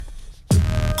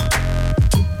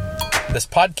This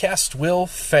podcast will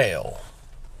fail,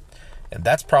 and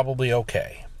that's probably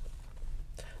okay.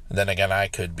 And then again, I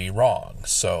could be wrong,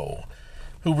 so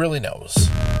who really knows?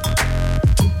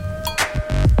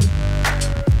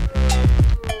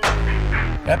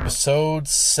 Episode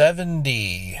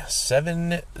 70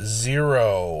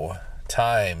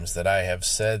 times that I have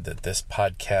said that this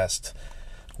podcast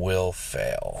will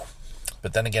fail.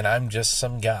 But then again, I'm just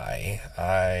some guy.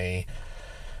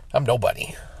 I'm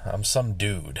nobody. I'm some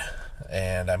dude.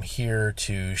 And I'm here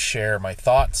to share my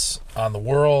thoughts on the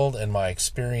world and my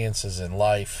experiences in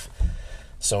life.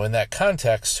 So in that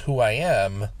context, who I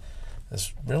am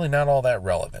is really not all that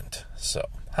relevant. So,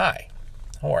 hi.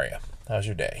 How are you? How's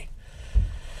your day?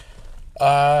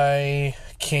 I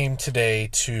came today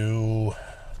to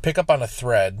pick up on a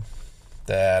thread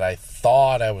that I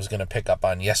thought I was going to pick up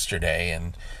on yesterday,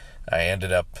 and I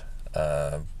ended up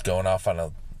going off on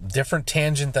a different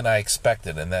tangent than I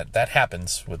expected, and that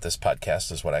happens with this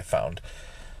podcast is what I found.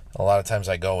 A lot of times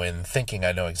I go in thinking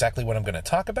I know exactly what I'm going to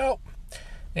talk about,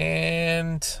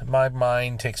 and my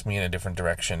mind takes me in a different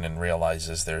direction and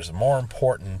realizes there's a more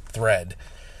important thread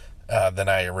than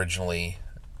I originally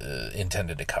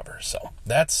intended to cover. So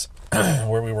that's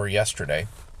where we were yesterday.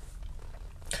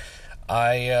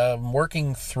 I am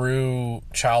working through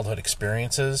childhood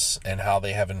experiences and how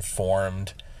they have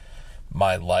informed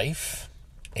my life.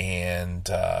 And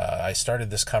I started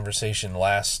this conversation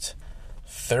last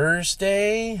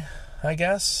Thursday, I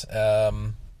guess.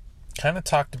 Kind of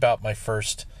talked about my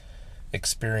first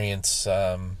experience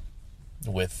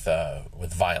with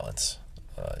violence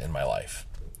in my life,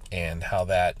 and how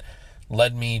that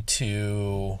led me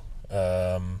to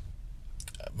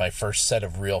my first set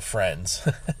of real friends.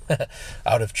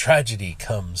 Out of tragedy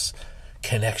comes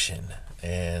connection,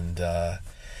 and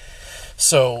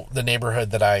so the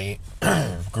neighborhood that I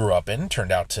grew up in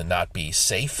turned out to not be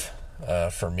safe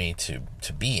for me to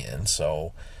be in.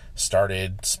 So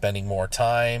started spending more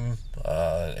time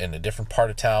in a different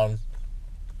part of town.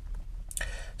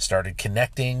 Started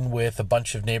connecting with a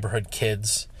bunch of neighborhood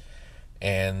kids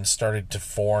and started to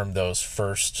form those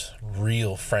first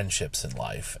real friendships in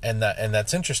life. And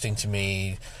that's interesting to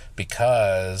me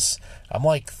because I'm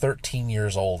like 13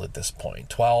 years old at this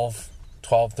point. 12,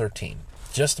 13.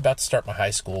 Just about to start my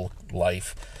high school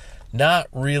life. Not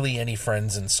really any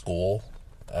friends in school.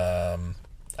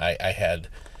 I had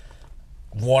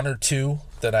one or two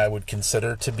that I would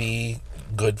consider to be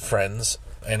good friends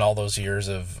in all those years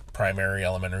of primary,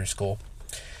 elementary school.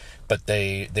 But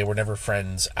they were never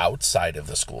friends outside of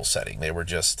the school setting. They were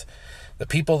just the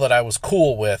people that I was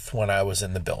cool with when I was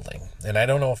in the building. And I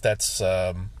don't know if that's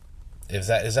is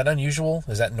that unusual?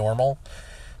 Is that normal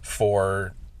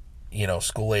for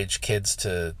school-age kids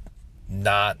to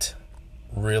not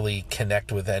really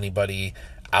connect with anybody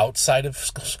outside of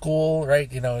school, right?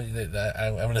 I'm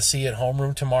going to see you at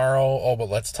homeroom tomorrow. Oh, but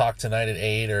let's talk tonight at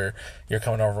 8, or you're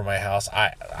coming over to my house.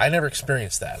 I never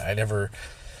experienced that. I never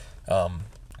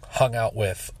hung out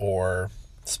with or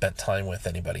spent time with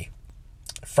anybody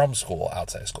from school,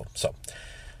 outside of school.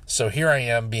 So here I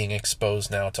am being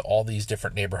exposed now to all these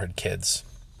different neighborhood kids,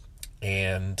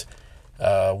 and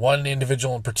one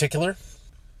individual in particular,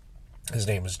 his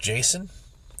name was Jason.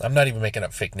 I'm not even making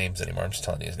up fake names anymore. I'm just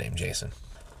telling you his name, Jason.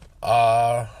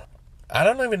 I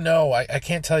don't even know. I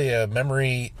can't tell you.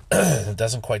 Memory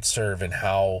doesn't quite serve in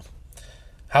how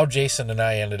Jason and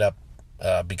I ended up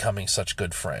becoming such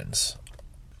good friends.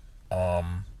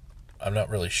 I'm not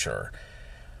really sure.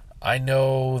 I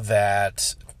know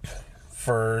that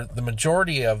for the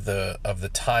majority of the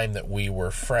time that we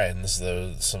were friends,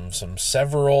 some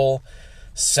several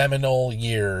seminal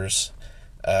years,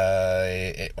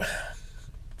 it's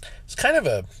kind of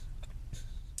a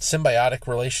symbiotic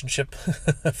relationship,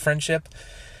 friendship.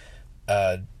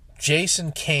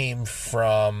 Jason came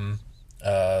from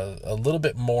a little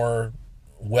bit more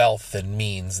wealth and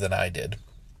means than I did,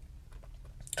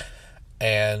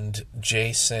 and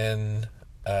Jason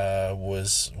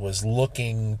was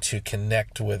looking to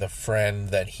connect with a friend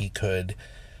that he could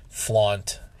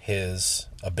flaunt his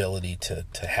ability to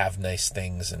have nice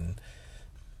things and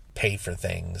pay for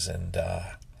things. And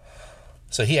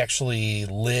so he actually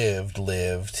lived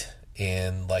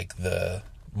in like the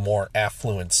more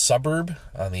affluent suburb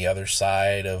on the other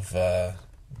side of the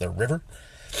river.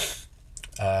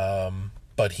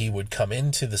 But he would come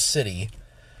into the city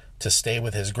to stay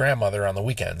with his grandmother on the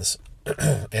weekends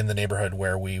in the neighborhood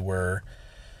where we were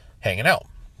hanging out.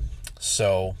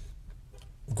 So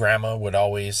grandma would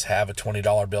always have a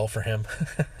 $20 bill for him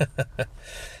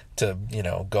to,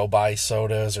 go buy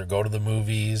sodas or go to the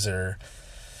movies or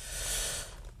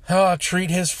treat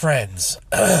his friends.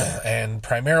 And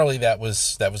primarily that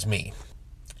was me.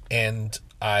 and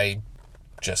I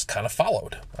just kind of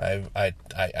followed.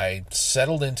 I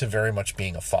settled into very much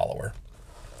being a follower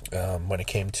when it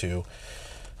came to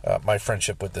my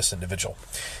friendship with this individual.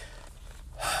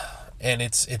 And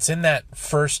it's in that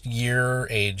first year,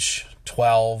 age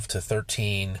 12 to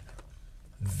 13,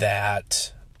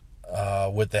 that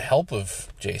with the help of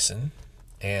Jason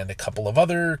and a couple of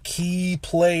other key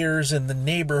players in the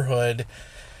neighborhood,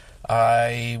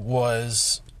 I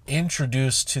was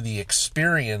introduced to the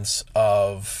experience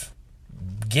of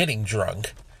getting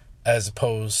drunk as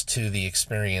opposed to the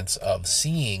experience of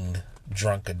seeing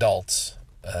drunk adults,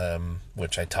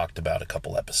 which I talked about a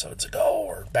couple episodes ago,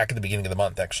 or back at the beginning of the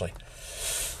month, actually.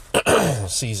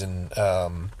 Season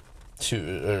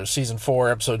 4,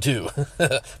 episode 2.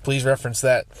 Please reference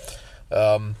that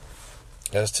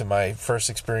as to my first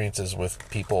experiences with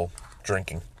people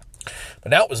drinking. But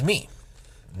now it was me.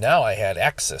 Now I had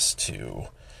access to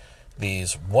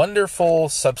these wonderful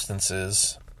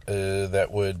substances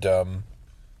that would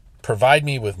provide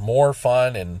me with more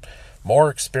fun and more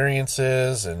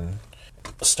experiences, and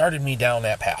started me down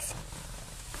that path.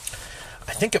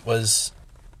 I think it was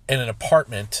in an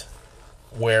apartment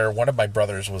where one of my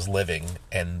brothers was living,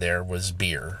 and there was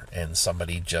beer, and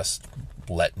somebody just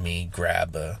let me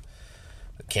grab a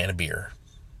can of beer.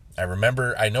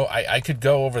 I know I could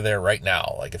go over there right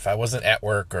now. Like, if I wasn't at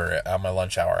work or on my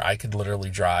lunch hour, I could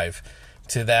literally drive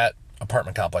to that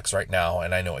apartment complex right now,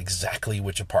 and I know exactly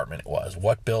which apartment it was,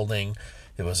 what building.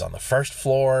 It was on the first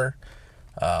floor,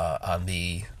 on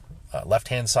the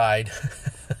left-hand side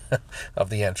of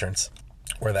the entrance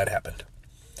where that happened.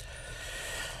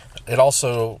 It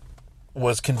also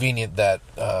was convenient that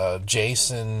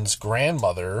Jason's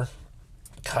grandmother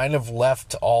kind of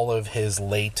left all of his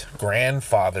late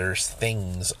grandfather's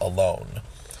things alone.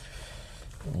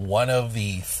 One of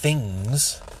the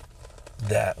things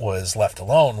that was left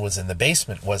alone was in the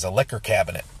basement, was a liquor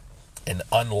cabinet, an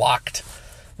unlocked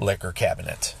liquor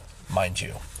cabinet, mind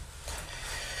you.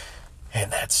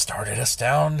 And that started us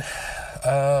down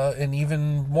an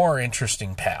even more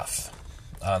interesting path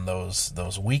on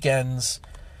those weekends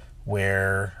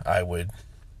where I would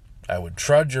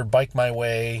trudge or bike my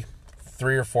way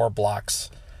 3 or 4 blocks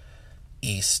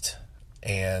east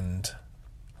and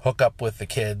hook up with the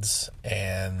kids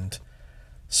and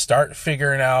start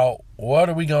figuring out what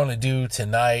are we going to do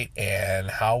tonight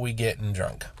and how we getting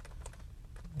drunk.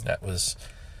 That was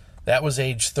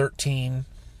age 13,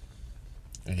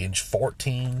 age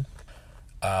 14.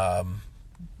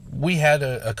 We had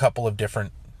a couple of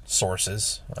different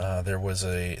sources. There was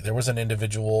an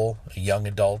individual, a young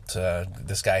adult.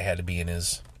 This guy had to be in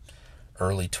his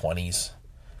early 20s.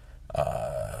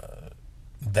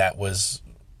 That was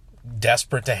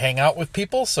desperate to hang out with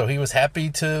people, so he was happy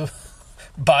to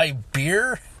buy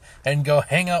beer and go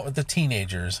hang out with the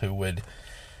teenagers who would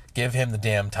give him the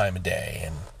damn time of day.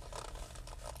 And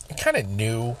I kind of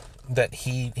knew that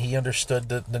he understood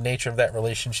the nature of that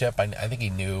relationship. I think he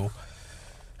knew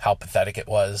how pathetic it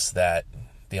was that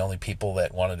the only people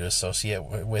that wanted to associate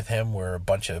with him were a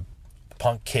bunch of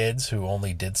punk kids who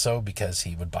only did so because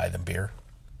he would buy them beer.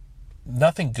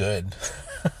 Nothing good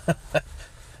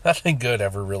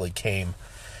ever really came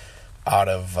out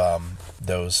of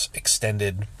those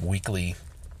extended weekly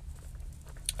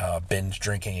binge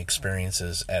drinking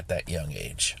experiences at that young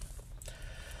age.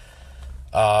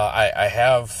 I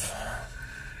have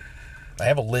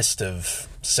a list of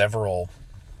several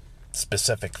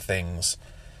specific things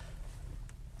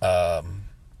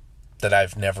that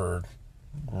I've never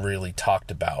really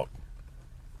talked about.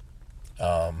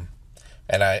 And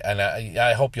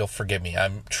I hope you'll forgive me.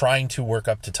 I'm trying to work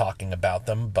up to talking about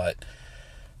them, but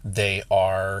they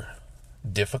are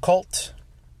difficult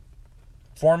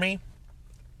for me.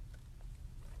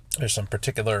 There's some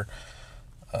particular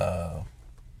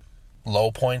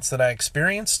low points that I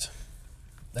experienced,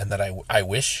 and that I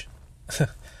wish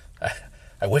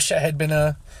I wish I had been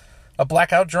a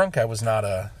blackout drunk. I was not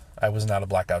a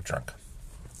blackout drunk.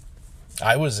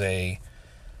 I was a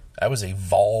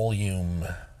volume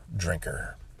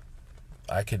drinker.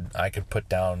 I could put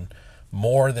down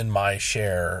more than my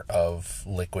share of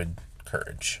liquid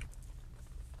courage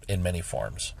in many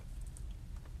forms.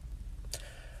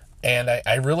 And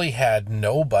I really had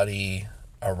nobody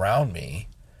around me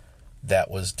that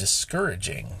was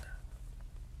discouraging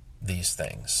these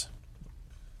things.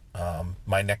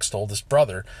 My next oldest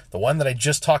brother, the one that I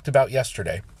just talked about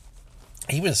yesterday,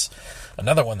 he was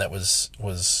another one that was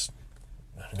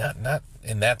not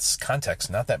in that context,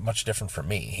 not that much different from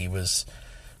me. He was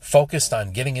focused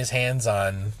on getting his hands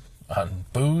on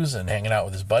booze and hanging out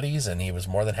with his buddies, and he was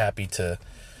more than happy to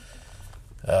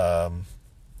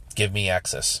give me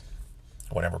access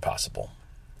whenever possible.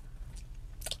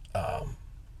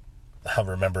 I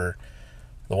remember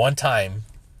the one time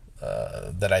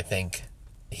that I think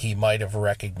he might have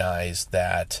recognized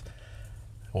that,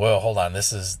 well, hold on,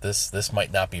 this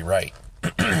might not be right.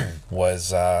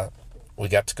 Was we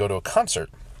got to go to a concert.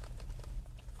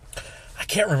 I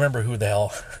can't remember who the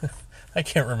hell. I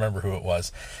can't remember who it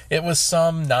was. It was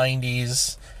some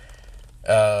 90s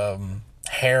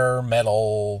hair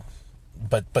metal,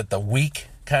 but the weak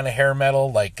kind of hair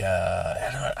metal. Like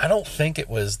I don't think it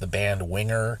was the band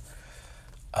Winger.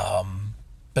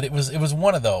 But it was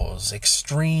one of those,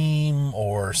 Extreme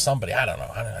or somebody. I don't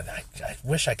know. I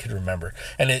wish I could remember.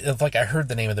 And it's like I heard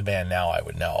the name of the band now, I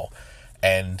would know.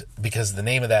 And because the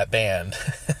name of that band,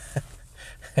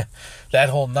 that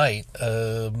whole night, it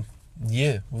was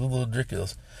a little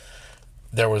ridiculous.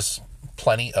 There was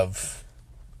plenty of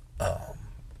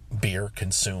beer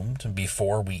consumed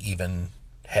before we even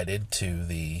headed to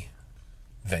the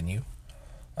venue.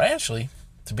 I actually,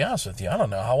 to be honest with you, I don't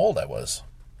know how old I was.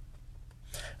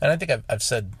 And I think I've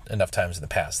said enough times in the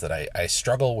past that I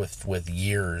struggle with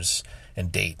years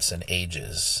and dates and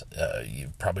ages.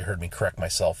 You've probably heard me correct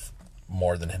myself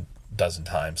more than a dozen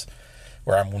times,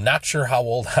 where I'm not sure how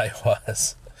old I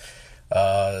was.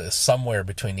 Somewhere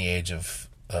between the age of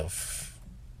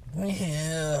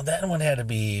that one had to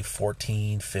be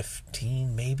 14,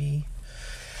 15, maybe.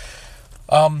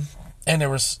 And there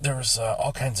was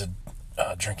all kinds of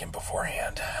drinking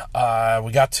beforehand.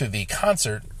 We got to the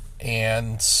concert.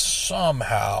 And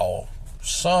somehow,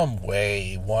 some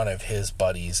way, one of his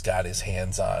buddies got his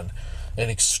hands on an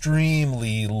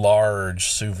extremely large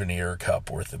souvenir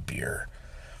cup worth of beer.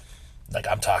 Like,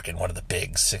 I'm talking one of the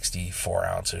big 64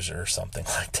 ounces or something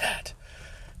like that.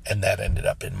 And that ended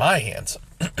up in my hands.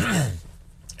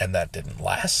 And that didn't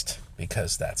last,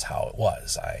 because that's how it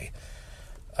was.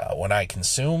 When I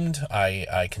consumed,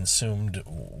 I consumed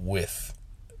with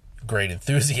great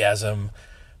enthusiasm,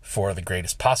 for the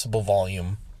greatest possible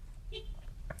volume,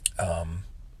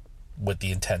 with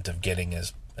the intent of getting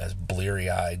as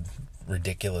bleary-eyed,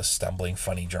 ridiculous, stumbling,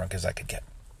 funny drunk as I could get.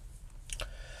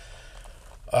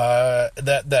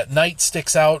 That night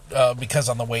sticks out because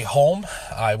on the way home,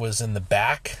 I was in the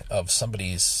back of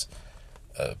somebody's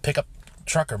pickup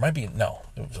truck, or it might be, no,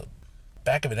 it was the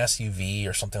back of an SUV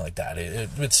or something like that.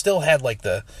 It still had like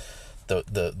the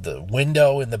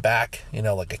window in the back,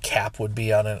 like a cap would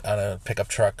be on a pickup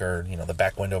truck, or, the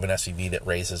back window of an SUV that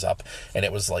raises up, and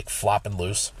it was like flopping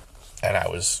loose, and I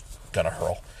was gonna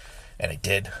hurl, and I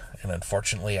did, and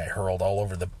unfortunately I hurled all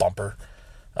over the bumper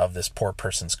of this poor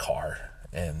person's car,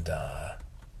 and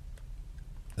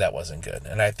that wasn't good.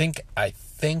 And I think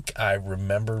I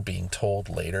remember being told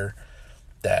later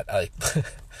that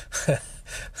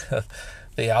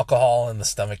the alcohol and the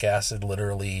stomach acid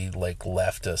literally like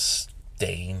left a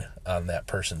stain on that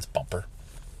person's bumper.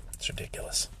 It's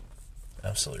ridiculous.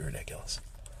 Absolutely ridiculous.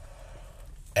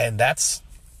 And that's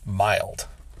mild.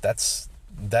 That's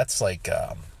like,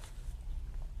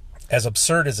 as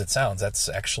absurd as it sounds, that's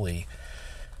actually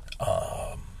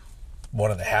one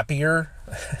of the happier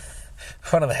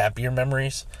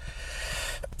memories.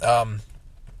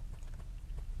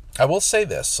 I will say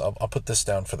this, I'll put this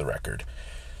down for the record.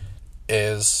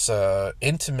 As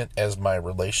intimate as my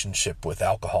relationship with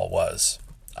alcohol was,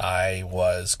 I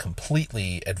was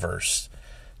completely adverse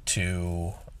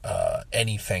to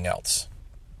anything else.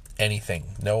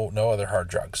 Anything. No other hard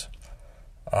drugs.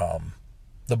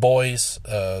 The boys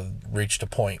reached a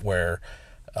point where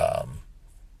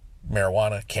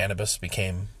marijuana, cannabis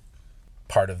became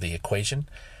part of the equation.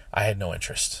 I had no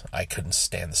interest. I couldn't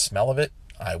stand the smell of it.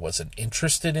 I wasn't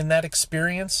interested in that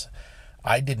experience.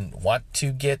 I didn't want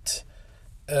to get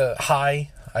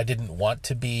high. I didn't want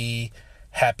to be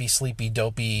happy, sleepy,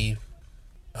 dopey,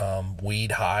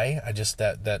 weed high. I just,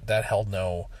 that held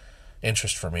no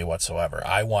interest for me whatsoever.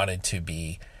 I wanted to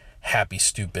be happy,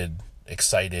 stupid,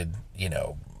 excited,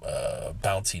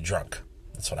 bouncy drunk.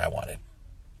 That's what I wanted.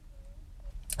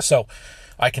 So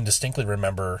I can distinctly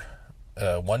remember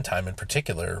one time in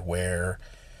particular where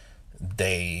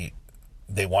they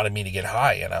wanted me to get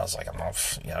high, and I was like,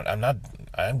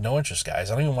 I have no interest,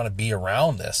 guys. I don't even want to be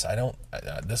around this.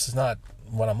 This is not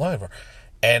what I'm looking for.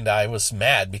 And I was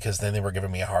mad because then they were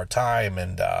giving me a hard time,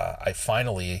 and I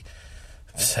finally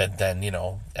said, then,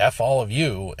 F all of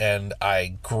you, and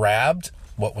I grabbed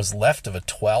what was left of a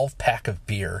 12-pack of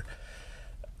beer,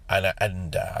 and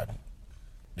I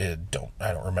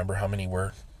don't remember how many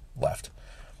were left,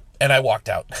 and I walked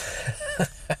out.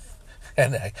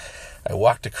 And I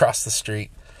walked across the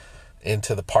street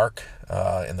into the park,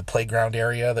 in the playground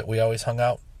area that we always hung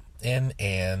out in,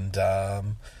 and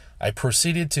I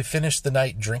proceeded to finish the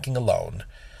night drinking alone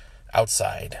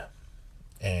outside.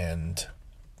 And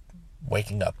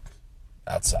waking up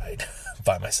outside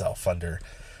by myself under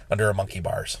a monkey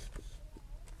bars.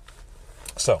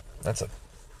 So that's a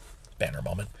banner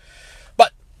moment.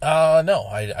 But no,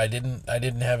 I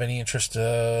didn't have any interest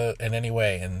in any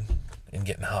way in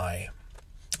getting high.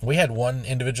 We had one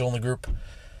individual in the group,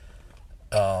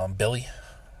 Billy.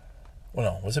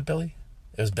 Well, no, was it Billy?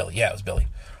 It was Billy. Yeah, it was Billy.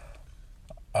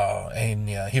 And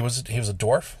he was a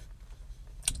dwarf,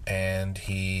 and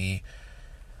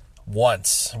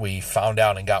once we found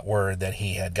out and got word that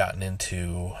he had gotten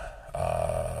into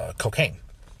cocaine.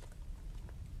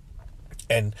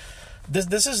 And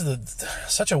this is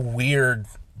such a weird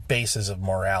basis of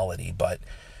morality, but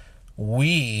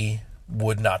we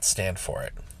would not stand for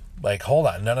it. Like, hold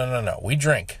on, no. We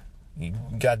drink. You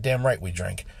goddamn right we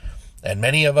drink. And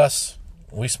many of us,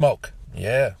 we smoke.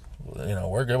 Yeah,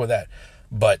 we're good with that.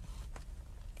 But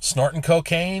snorting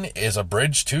cocaine is a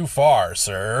bridge too far,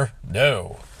 sir.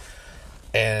 No.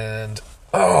 And,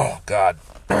 oh, God.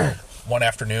 One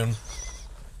afternoon,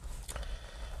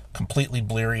 completely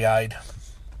bleary-eyed,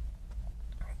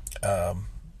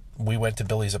 we went to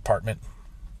Billy's apartment.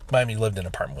 I mean, he lived in an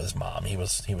apartment with his mom. He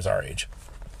was our age.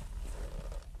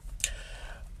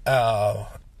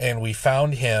 And we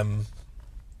found him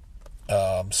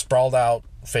sprawled out,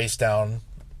 face down,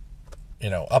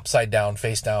 upside down,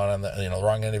 face down on the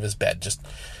wrong end of his bed, just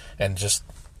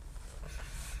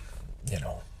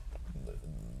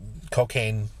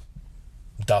cocaine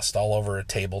dust all over a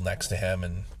table next to him,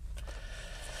 and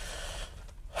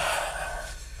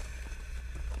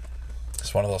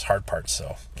it's one of those hard parts,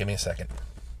 so give me a second.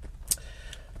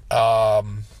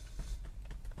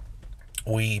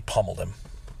 We pummeled him.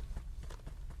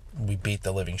 We beat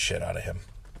the living shit out of him.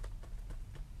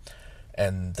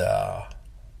 And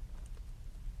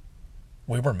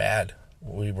we were mad.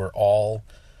 We were all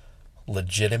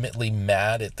legitimately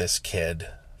mad at this kid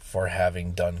for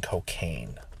having done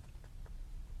cocaine.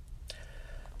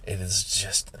 It is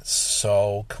just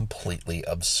so completely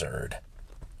absurd.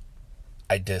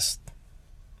 I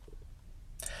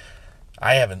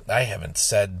haven't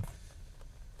said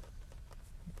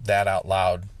that out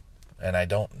loud, and I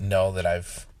don't know that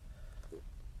I've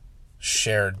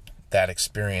shared that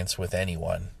experience with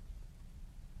anyone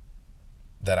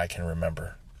that I can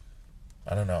remember.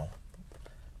 I don't know.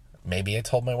 Maybe I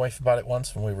told my wife about it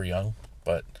once when we were young,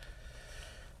 but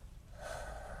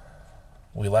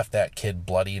we left that kid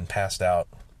bloody and passed out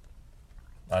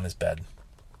on his bed.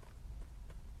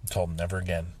 I told him, never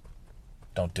again.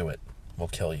 Don't do it. We'll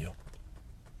kill you.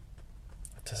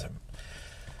 It doesn't.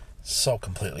 So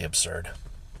completely absurd.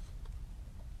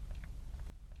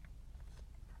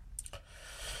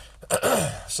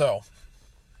 So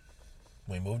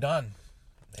we moved on,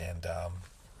 and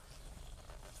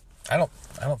I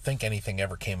don't think anything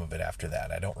ever came of it after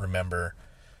that. I don't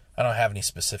have any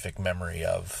specific memory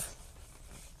of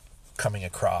coming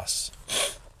across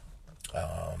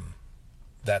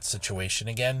that situation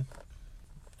again,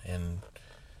 and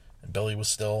Billy was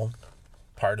still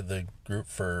part of the group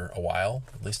for a while,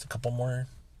 at least a couple more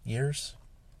years.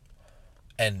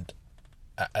 And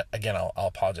again, I'll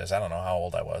apologize. I don't know how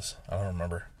old I was. I don't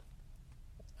remember.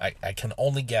 I can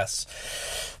only guess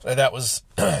that was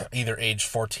either age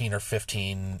 14 or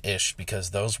 15-ish, because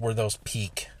those were those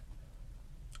peak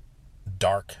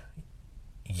dark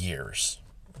years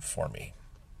for me.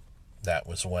 That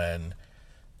was when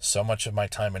so much of my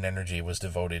time and energy was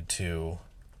devoted to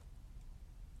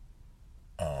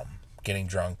getting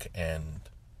drunk and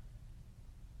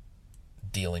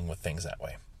dealing with things that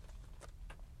way.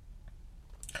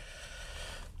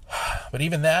 But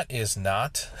even that is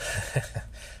not,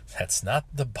 that's not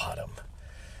the bottom.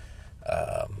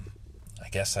 I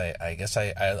guess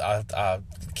I'll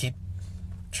keep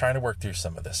trying to work through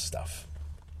some of this stuff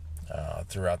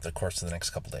throughout the course of the next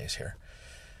couple days here.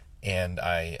 And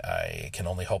I can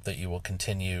only hope that you will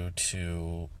continue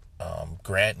to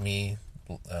grant me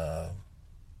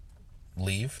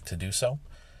leave to do so.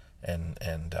 And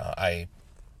I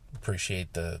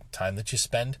appreciate the time that you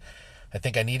spend. I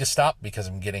think I need to stop because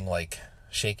I'm getting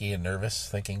shaky and nervous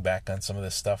thinking back on some of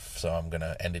this stuff. So I'm going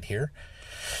to end it here.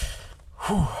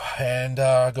 And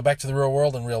go back to the real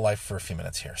world and real life for a few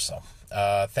minutes here. So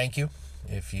thank you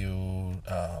if you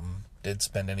did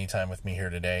spend any time with me here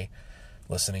today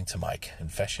listening to my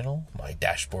confessional, my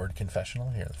dashboard confessional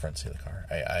here in the front seat of the car.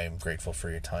 I am grateful for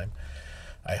your time.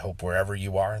 I hope wherever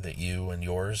you are that you and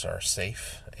yours are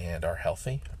safe and are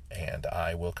healthy. And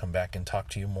I will come back and talk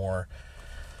to you more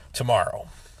tomorrow.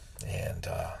 And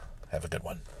have a good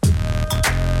one.